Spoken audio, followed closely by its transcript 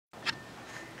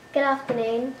Good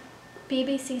afternoon.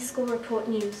 BBC School Report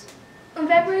News. On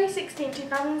February 16,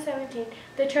 2017,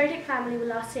 the Trojic family were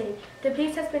last seen. The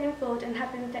police has been informed and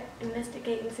have been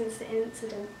investigating since the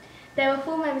incident. There were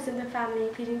 4 members of the family,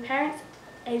 including parents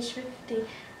aged 50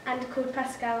 and called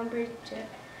Pascal and Bridget.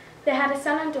 They had a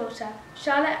son and daughter,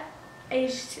 Charlotte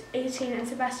aged 18 and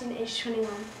Sebastian aged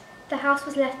 21. The house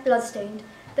was left bloodstained.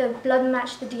 The blood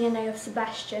matched the DNA of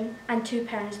Sebastian and 2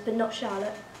 parents, but not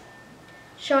Charlotte.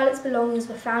 Charlotte's belongings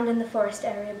were found in the forest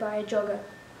area by a jogger.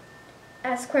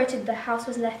 As quoted, the house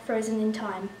was left frozen in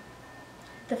time.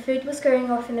 The food was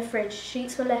going off in the fridge,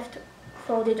 sheets were left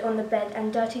folded on the bed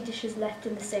and dirty dishes left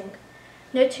in the sink.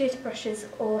 No toothbrushes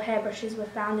or hairbrushes were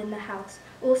found in the house.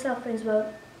 All cell phones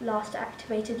were last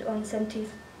activated on 17th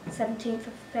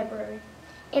of February.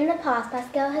 In the past,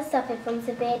 Pascal has suffered from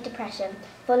severe depression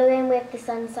following with the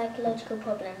son's psychological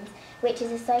problems, which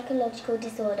is a psychological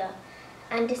disorder,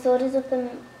 and disorders of the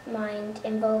mind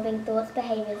involving thoughts,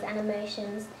 behaviours and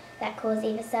emotions that cause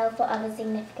either self or other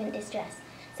significant distress.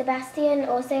 Sebastian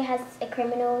also has a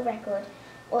criminal record.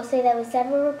 Also, there were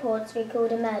several reports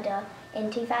recalled a murder in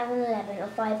 2011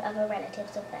 of 5 other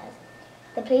relatives of theirs.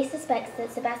 The police suspects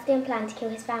that Sebastian planned to kill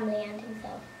his family and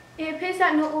himself. It appears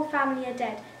that not all family are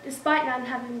dead, despite none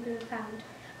having been found.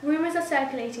 Rumours are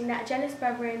circulating that a jealous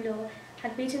brother-in-law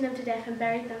had beaten them to death and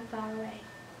buried them far away.